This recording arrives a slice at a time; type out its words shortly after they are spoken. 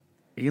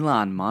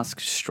Elon Musk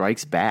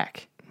strikes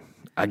back.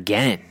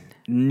 Again.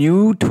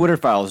 New Twitter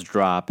files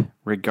drop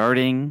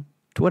regarding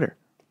Twitter.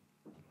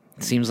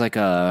 Seems like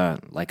a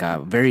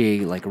very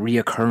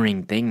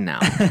reoccurring thing now,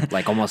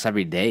 like almost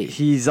every day.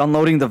 He's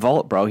unloading the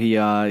vault, bro.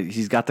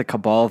 He's got the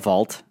Cabal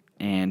vault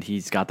and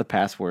he's got the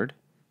password,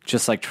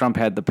 just like Trump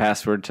had the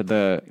password to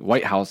the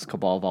White House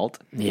Cabal vault.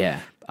 Yeah.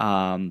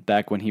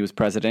 Back when he was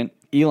president.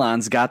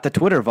 Elon's got the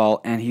Twitter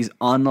vault and he's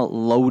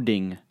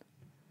unloading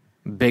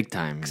Big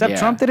time. Except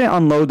Trump didn't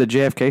unload the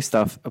JFK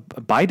stuff.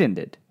 Biden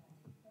did.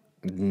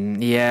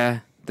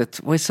 Yeah.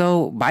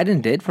 So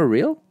Biden did for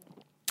real?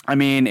 I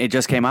mean, it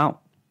just came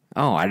out.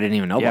 Oh, I didn't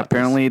even know about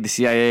apparently the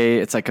CIA,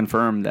 it's like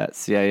confirmed that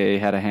CIA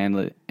had a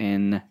hand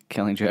in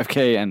killing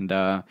JFK and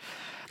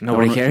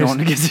nobody cares. No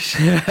one gives a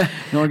shit.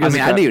 No one gives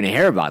I didn't even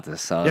hear about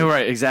this. So. Yeah,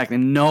 right, exactly.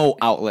 No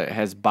outlet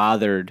has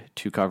bothered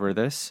to cover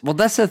this. Well,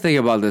 that's the thing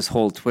about this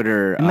whole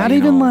Twitter. Not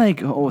even but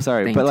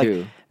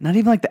not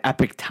even like the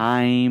Epic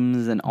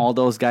Times and all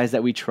those guys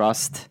that we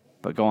trust.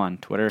 But go on,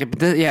 Twitter.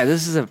 Yeah,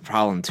 this is a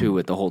problem too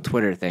with the whole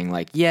Twitter thing.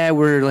 Like, yeah,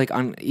 we're like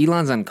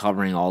Elon's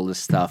uncovering all this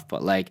stuff,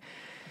 but like,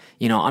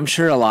 I'm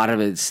sure a lot of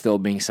it's still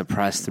being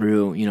suppressed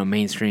through,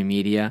 mainstream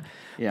media.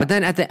 Yeah. But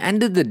then at the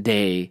end of the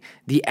day,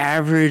 the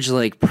average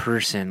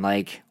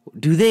person,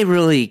 do they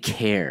really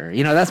care?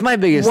 That's my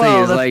biggest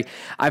thing is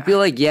I feel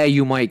like, yeah,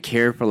 you might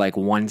care for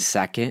 1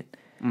 second.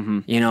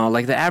 Mm-hmm.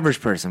 Like the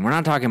average person. We're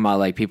not talking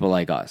about people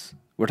like us.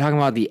 We're talking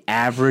about the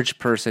average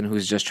person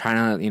who's just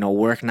trying to,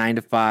 work 9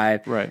 to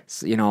 5,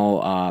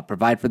 right?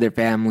 Provide for their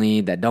family,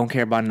 that don't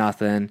care about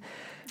nothing.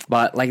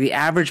 But the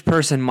average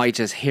person might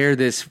just hear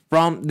this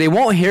they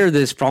won't hear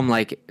this from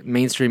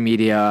mainstream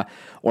media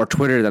or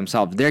Twitter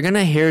themselves. They're going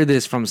to hear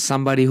this from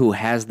somebody who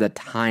has the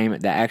time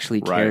that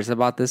actually cares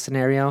about this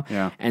scenario.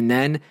 Yeah. And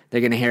then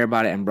they're going to hear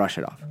about it and brush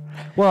it off.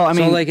 Well, I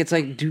mean, it's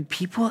do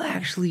people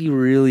actually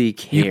really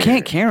care? You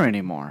can't care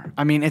anymore.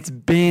 I mean, it's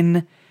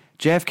been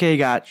JFK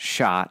got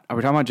shot. Are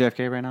we talking about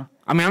JFK right now?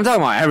 I mean, I'm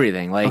talking about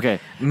everything. Okay.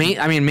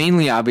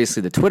 Mainly,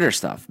 obviously, the Twitter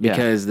stuff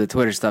because the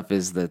Twitter stuff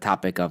is the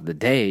topic of the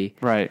day.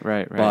 Right.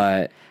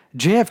 But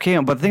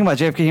JFK. But the thing about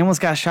JFK, he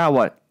almost got shot.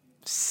 What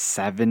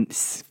 70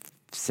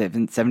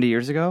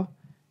 years ago,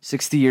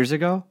 60 years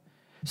ago.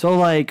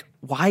 So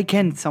why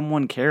can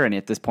someone care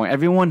at this point?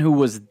 Everyone who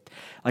was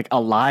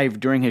alive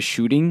during his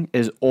shooting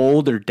is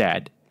old or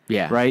dead.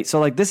 Yeah. Right?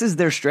 So, this is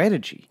their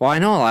strategy. Well, I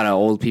know a lot of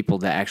old people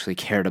that actually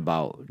cared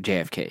about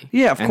JFK.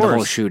 Yeah, of course. And the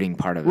whole shooting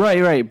part of it.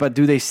 Right. But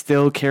do they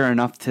still care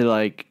enough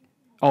to,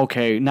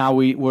 okay, now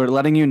we're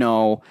letting you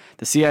know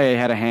the CIA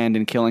had a hand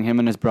in killing him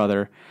and his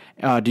brother.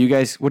 What are you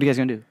guys going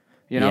to do?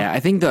 Yeah, I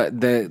think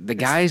the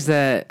guys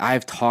that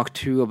I've talked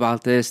to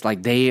about this,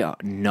 they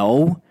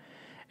know,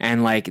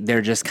 and,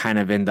 they're just kind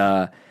of in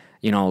the,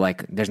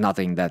 there's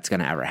nothing that's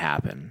going to ever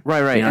happen.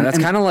 Right. That's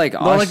kind of like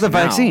us the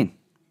now. vaccine.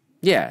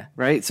 Yeah.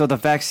 Right? So the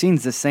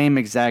vaccine's the same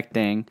exact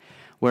thing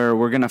where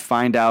we're going to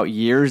find out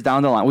years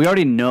down the line. We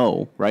already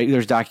know, right?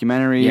 There's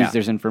documentaries,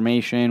 there's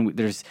information,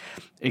 there's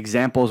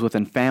examples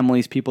within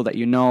families, people that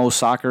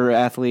soccer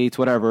athletes,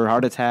 whatever,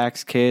 heart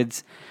attacks,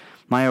 kids,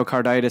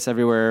 myocarditis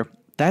everywhere.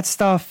 That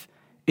stuff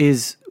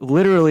is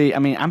literally, I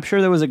mean, I'm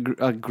sure there was a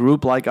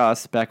group like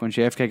us back when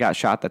JFK got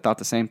shot that thought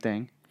the same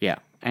thing. Yeah.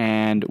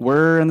 And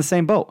we're in the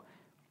same boat.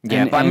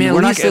 Yeah, but I mean,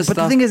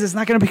 the thing is, it's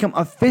not going to become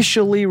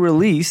officially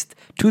released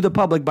to the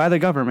public by the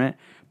government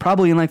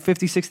probably in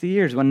 50, 60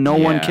 years when no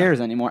one cares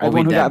anymore.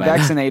 Everyone who got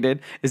vaccinated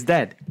is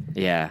dead.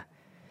 Yeah.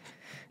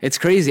 It's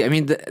crazy. I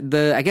mean,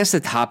 I guess the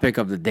topic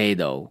of the day,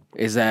 though,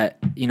 is that,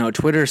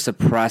 Twitter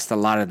suppressed a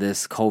lot of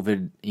this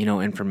COVID,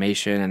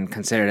 information and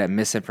considered it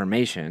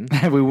misinformation.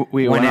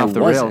 we went off the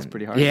rails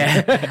pretty hard.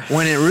 Yeah.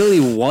 When it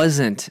really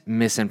wasn't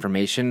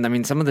misinformation. I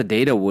mean, some of the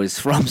data was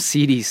from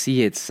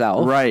CDC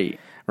itself.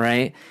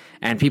 Right.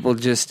 And people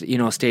just,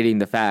 stating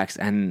the facts,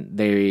 and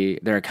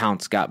their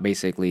accounts got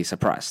basically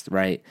suppressed,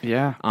 right?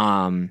 Yeah.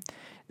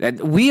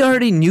 We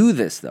already knew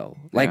this, though.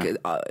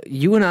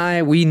 You and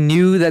I, we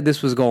knew that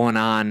this was going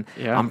on.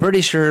 Yeah. I'm pretty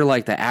sure,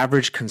 the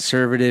average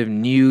conservative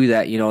knew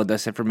that,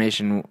 this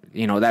information,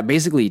 that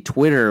basically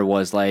Twitter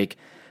was,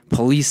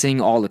 policing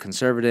all the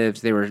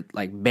conservatives. They were,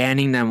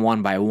 banning them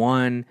one by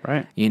one.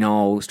 Right.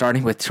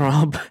 Starting with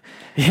Trump.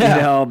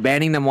 Yeah.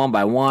 Banning them one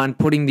by one,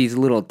 putting these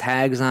little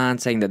tags on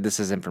saying that this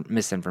is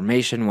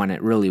misinformation when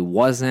it really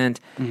wasn't.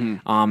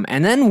 Mm-hmm.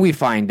 And then we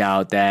find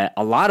out that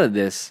a lot of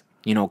this,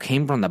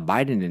 came from the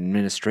Biden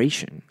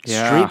administration.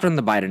 Yeah. Straight from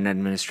the Biden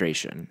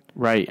administration.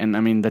 Right. And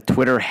I mean, the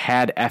Twitter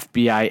had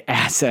FBI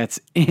assets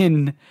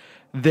in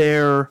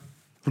their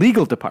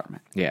legal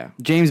department. Yeah.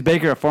 James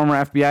Baker, a former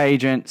FBI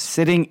agent,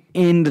 sitting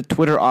in the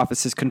Twitter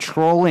offices,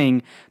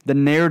 controlling the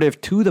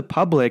narrative to the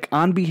public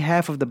on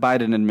behalf of the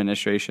Biden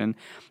administration,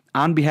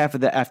 on behalf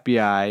of the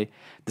FBI.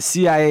 The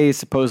CIA is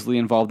supposedly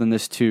involved in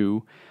this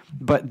too,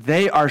 but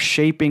they are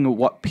shaping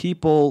what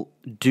people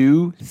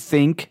do,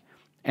 think,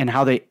 and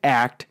how they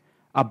act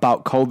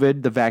about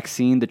COVID, the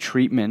vaccine, the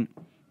treatment,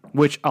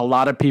 which a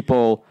lot of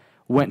people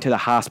went to the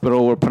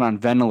hospital or put on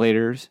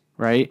ventilators,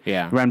 right?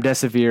 Yeah.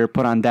 Remdesivir,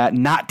 put on that,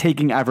 not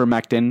taking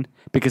ivermectin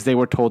because they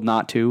were told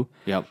not to.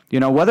 Yep. You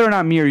know, whether or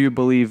not me or you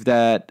believe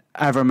that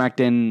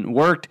ivermectin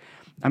worked,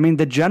 I mean,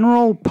 the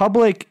general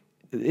public,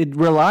 it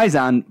relies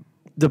on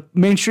the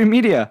mainstream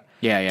media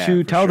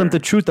to tell them the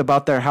truth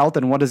about their health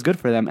and what is good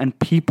for them. And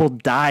people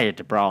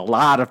died, bro. A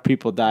lot of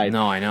people died.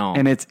 No, I know.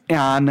 And it's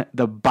on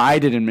the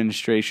Biden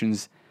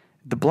administration's,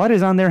 the blood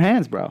is on their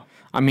hands, bro.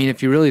 I mean,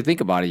 if you really think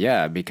about it,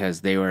 yeah,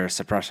 because they were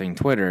suppressing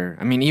Twitter.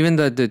 I mean, even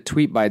the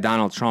tweet by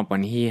Donald Trump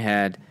when he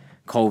had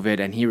COVID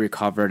and he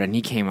recovered and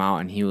he came out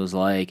and he was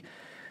like,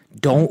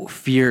 don't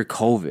fear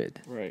COVID.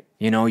 Right.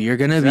 You know, you're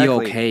going to be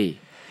okay.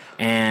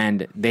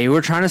 And they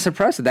were trying to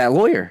suppress it, that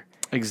lawyer.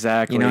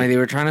 Exactly. You know, they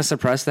were trying to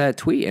suppress that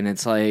tweet. And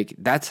it's like,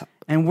 that's...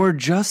 And we're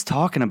just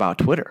talking about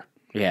Twitter.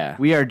 Yeah.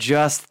 We are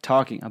just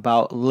talking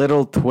about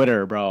little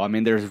Twitter, bro. I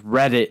mean, there's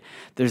Reddit,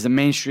 there's the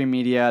mainstream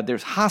media,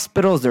 there's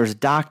hospitals, there's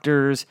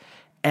doctors.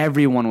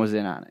 Everyone was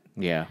in on it.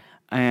 Yeah.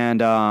 And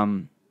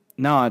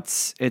no,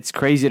 it's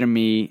crazy to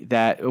me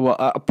that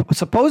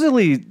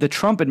supposedly the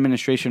Trump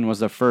administration was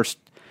the first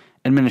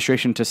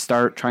administration to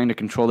start trying to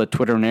control the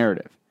Twitter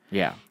narrative.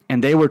 Yeah.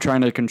 And they were trying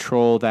to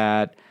control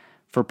that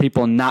for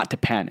people not to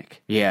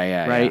panic.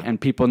 Yeah. Right? Yeah.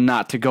 And people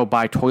not to go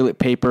buy toilet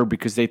paper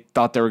because they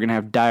thought they were going to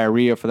have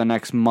diarrhea for the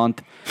next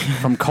month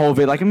from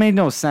COVID. Like, it made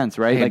no sense,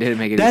 right? It didn't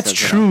make any that's sense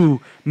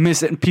true.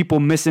 People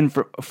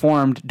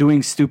misinformed,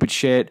 doing stupid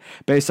shit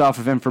based off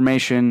of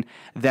information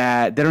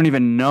that they don't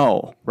even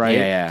know, right?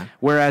 Yeah.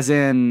 Whereas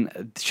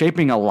in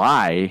shaping a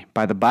lie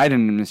by the Biden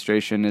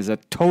administration is a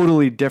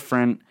totally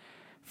different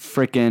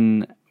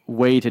freaking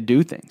way to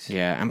do things.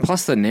 Yeah, and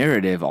plus the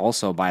narrative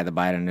also by the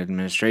Biden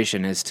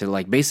administration is to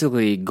like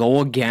basically go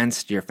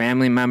against your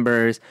family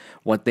members,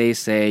 what they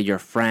say, your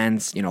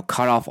friends, you know,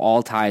 cut off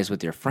all ties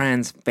with your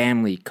friends,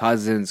 family,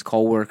 cousins,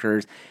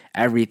 coworkers,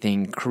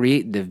 everything,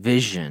 create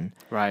division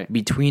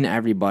between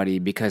everybody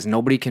because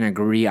nobody can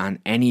agree on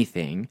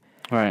anything.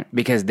 Right.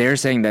 Because they're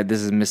saying that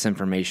this is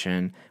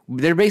misinformation.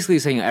 They're basically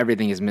saying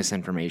everything is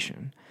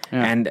misinformation.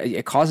 Yeah. And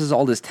it causes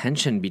all this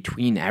tension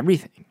between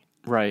everything.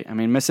 Right. I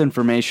mean,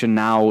 misinformation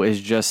now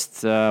is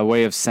just a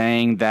way of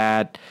saying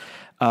that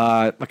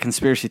a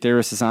conspiracy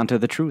theorist is onto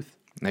the truth.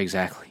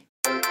 Exactly.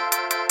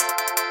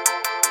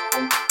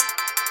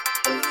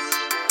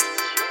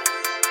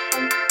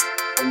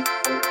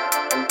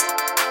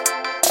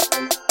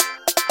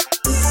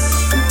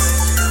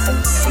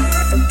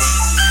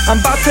 I'm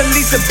about to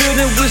leave the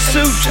building with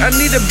suits. I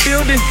need a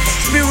building,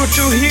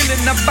 spiritual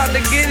healing. I'm about to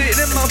get it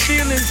in my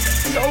feelings.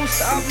 So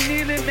stop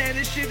kneeling, man.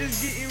 This shit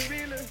is getting real.